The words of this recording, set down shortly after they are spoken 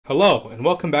Hello, and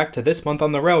welcome back to This Month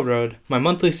on the Railroad, my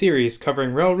monthly series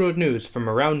covering railroad news from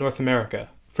around North America.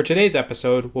 For today's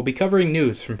episode, we'll be covering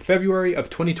news from February of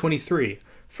 2023.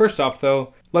 First off,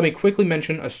 though, let me quickly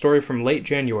mention a story from late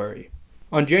January.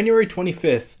 On January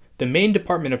 25th, the Maine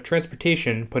Department of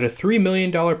Transportation put a $3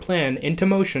 million plan into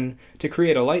motion to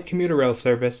create a light commuter rail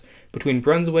service between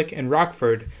Brunswick and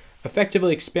Rockford,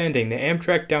 effectively expanding the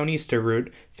Amtrak Downeaster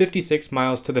route 56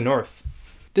 miles to the north.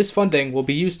 This funding will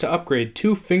be used to upgrade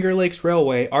two Finger Lakes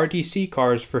Railway RDC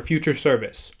cars for future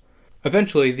service.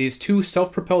 Eventually, these two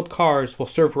self-propelled cars will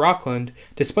serve Rockland,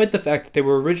 despite the fact that they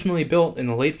were originally built in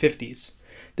the late 50s.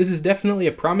 This is definitely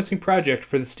a promising project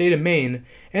for the state of Maine,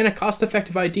 and a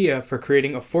cost-effective idea for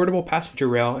creating affordable passenger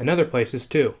rail in other places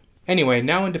too. Anyway,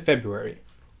 now into February.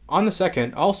 On the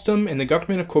 2nd, Alstom and the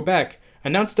government of Quebec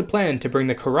announced a plan to bring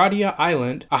the Coradia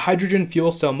iLint, a hydrogen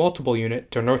fuel cell multiple unit,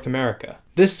 to North America.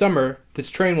 This summer, this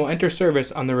train will enter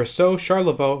service on the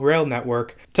Rousseau-Charlevoix rail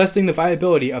network, testing the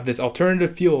viability of this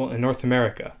alternative fuel in North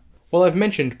America. While I've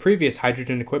mentioned previous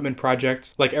hydrogen equipment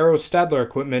projects, like Arrow's Stadler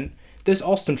equipment, this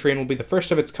Alstom train will be the first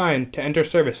of its kind to enter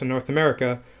service in North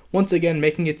America, once again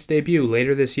making its debut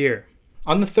later this year.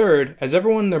 On the 3rd, as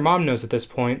everyone and their mom knows at this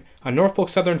point, a Norfolk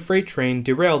Southern freight train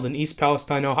derailed in East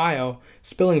Palestine, Ohio,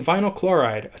 spilling vinyl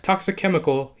chloride, a toxic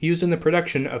chemical used in the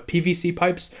production of PVC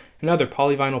pipes and other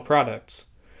polyvinyl products.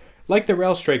 Like the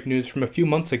rail strike news from a few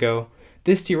months ago,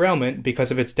 this derailment, because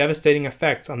of its devastating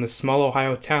effects on this small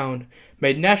Ohio town,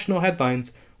 made national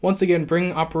headlines, once again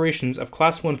bringing operations of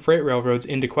Class 1 freight railroads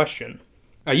into question.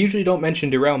 I usually don't mention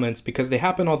derailments because they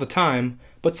happen all the time,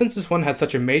 but since this one had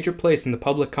such a major place in the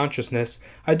public consciousness,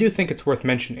 I do think it's worth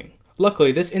mentioning.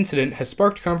 Luckily, this incident has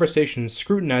sparked conversations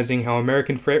scrutinizing how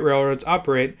American freight railroads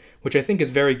operate, which I think is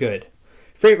very good.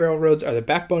 Freight railroads are the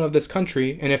backbone of this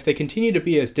country, and if they continue to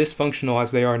be as dysfunctional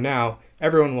as they are now,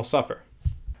 everyone will suffer.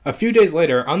 A few days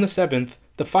later, on the 7th,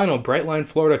 the final Brightline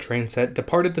Florida train set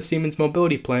departed the Siemens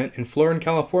Mobility plant in Florin,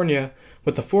 California,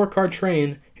 with a 4-car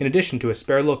train in addition to a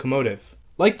spare locomotive.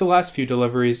 Like the last few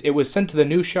deliveries, it was sent to the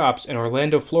new shops in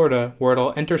Orlando, Florida, where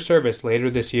it'll enter service later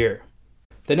this year.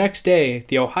 The next day,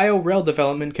 the Ohio Rail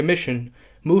Development Commission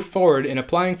moved forward in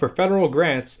applying for federal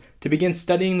grants to begin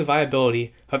studying the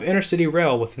viability of intercity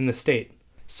rail within the state.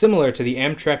 Similar to the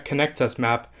Amtrak Connects Us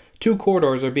map, 2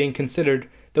 corridors are being considered,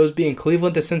 those being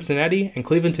Cleveland to Cincinnati and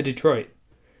Cleveland to Detroit.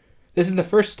 This is the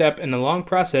first step in the long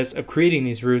process of creating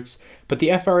these routes, but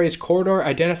the FRA's Corridor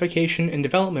Identification and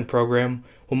Development Program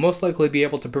will most likely be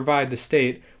able to provide the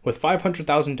state with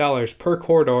 $500,000 per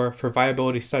corridor for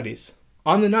viability studies.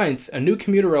 On the 9th, a new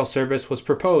commuter rail service was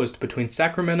proposed between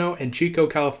Sacramento and Chico,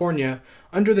 California,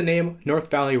 under the name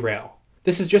North Valley Rail.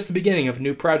 This is just the beginning of a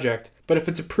new project, but if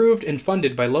it's approved and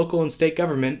funded by local and state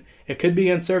government, it could be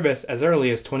in service as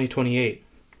early as 2028.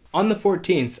 On the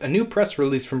 14th, a new press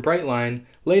release from Brightline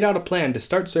laid out a plan to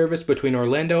start service between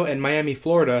Orlando and Miami,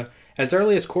 Florida, as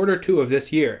early as Q2 of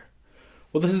this year.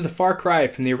 While this is a far cry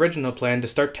from the original plan to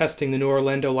start testing the new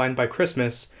Orlando line by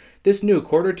Christmas, this new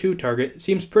Q2 target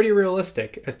seems pretty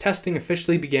realistic, as testing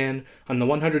officially began on the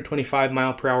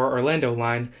 125-mile-per-hour Orlando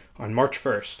line on March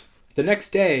 1st. The next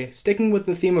day, sticking with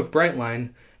the theme of Brightline,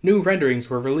 new renderings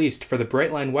were released for the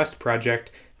Brightline West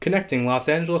project, connecting Los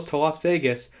Angeles to Las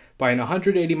Vegas by an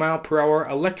 180-mile-per-hour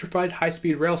electrified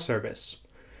high-speed rail service.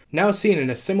 Now seen in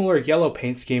a similar yellow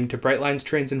paint scheme to Brightline's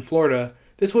trains in Florida,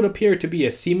 this would appear to be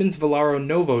a Siemens Velaro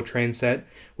Novo train set,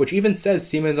 which even says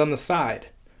Siemens on the side.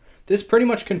 This pretty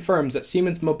much confirms that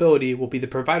Siemens Mobility will be the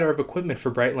provider of equipment for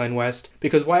Brightline West,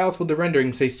 because why else would the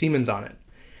rendering say Siemens on it?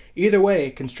 Either way,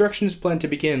 construction is planned to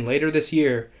begin later this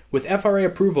year, with FRA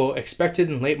approval expected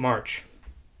in late March.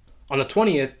 On the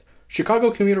 20th,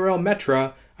 Chicago commuter rail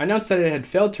Metra announced that it had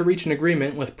failed to reach an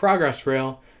agreement with Progress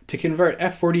Rail to convert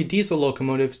F40 diesel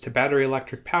locomotives to battery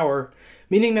electric power,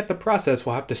 meaning that the process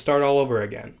will have to start all over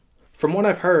again. From what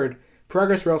I've heard,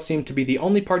 Progress Rail seemed to be the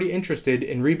only party interested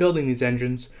in rebuilding these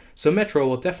engines, so Metra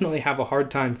will definitely have a hard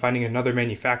time finding another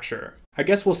manufacturer. I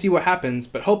guess we'll see what happens,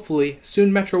 but hopefully,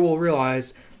 soon Metra will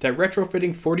realize that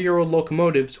retrofitting 40-year-old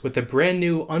locomotives with a brand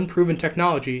new, unproven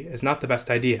technology is not the best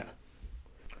idea.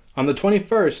 On the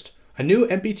 21st, a new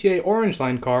MBTA Orange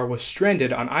Line car was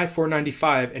stranded on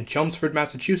I-495 in Chelmsford,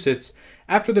 Massachusetts,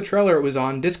 after the trailer it was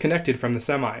on disconnected from the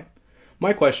semi.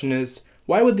 My question is,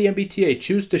 why would the MBTA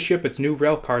choose to ship its new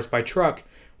rail cars by truck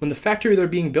when the factory they're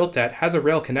being built at has a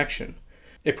rail connection?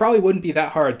 It probably wouldn't be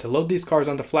that hard to load these cars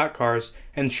onto flat cars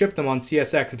and ship them on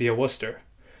CSX via Worcester.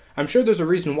 I'm sure there's a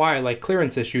reason why, like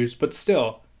clearance issues, but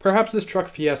still, perhaps this truck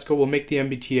fiasco will make the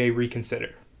MBTA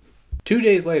reconsider. 2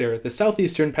 days later, the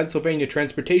Southeastern Pennsylvania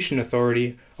Transportation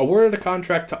Authority awarded a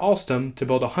contract to Alstom to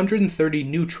build 130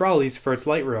 new trolleys for its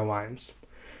light rail lines.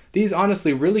 These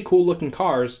honestly really cool looking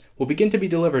cars will begin to be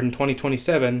delivered in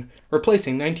 2027,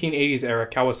 replacing 1980s era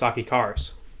Kawasaki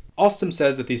cars. Alstom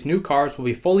says that these new cars will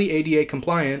be fully ADA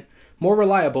compliant, more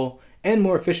reliable, and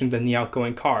more efficient than the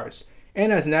outgoing cars,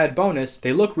 and as an added bonus,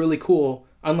 they look really cool,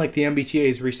 unlike the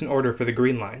MBTA's recent order for the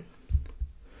Green Line.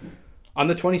 On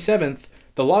the 27th,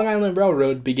 the Long Island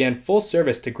Railroad began full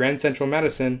service to Grand Central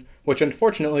Madison, which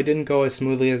unfortunately didn't go as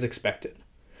smoothly as expected.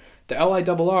 The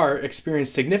LIRR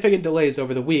experienced significant delays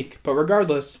over the week, but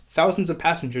regardless, thousands of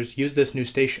passengers used this new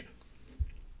station.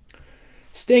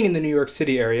 Staying in the New York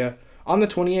City area, on the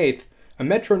 28th, a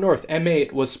Metro North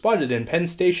M8 was spotted in Penn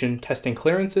Station testing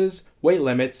clearances, weight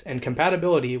limits, and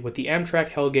compatibility with the Amtrak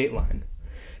Hellgate line.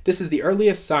 This is the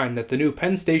earliest sign that the new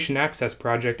Penn Station Access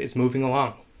project is moving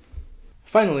along.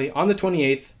 Finally, on the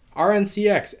 28th,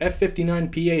 RNCX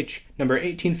F59PH number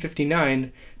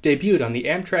 1859 debuted on the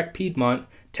Amtrak Piedmont,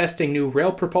 testing new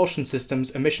rail propulsion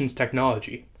systems emissions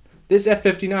technology. This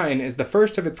F59 is the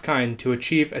first of its kind to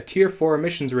achieve a Tier 4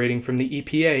 emissions rating from the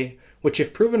EPA, which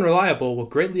if proven reliable will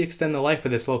greatly extend the life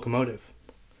of this locomotive.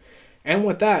 And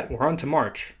with that, we're on to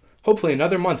March. Hopefully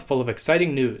another month full of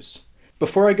exciting news.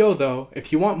 Before I go though,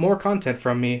 if you want more content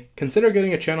from me, consider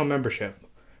getting a channel membership.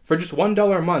 For just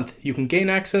 $1 a month, you can gain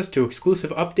access to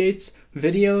exclusive updates,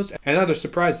 videos, and other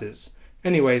surprises.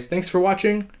 Anyways, thanks for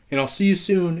watching, and I'll see you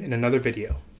soon in another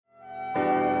video.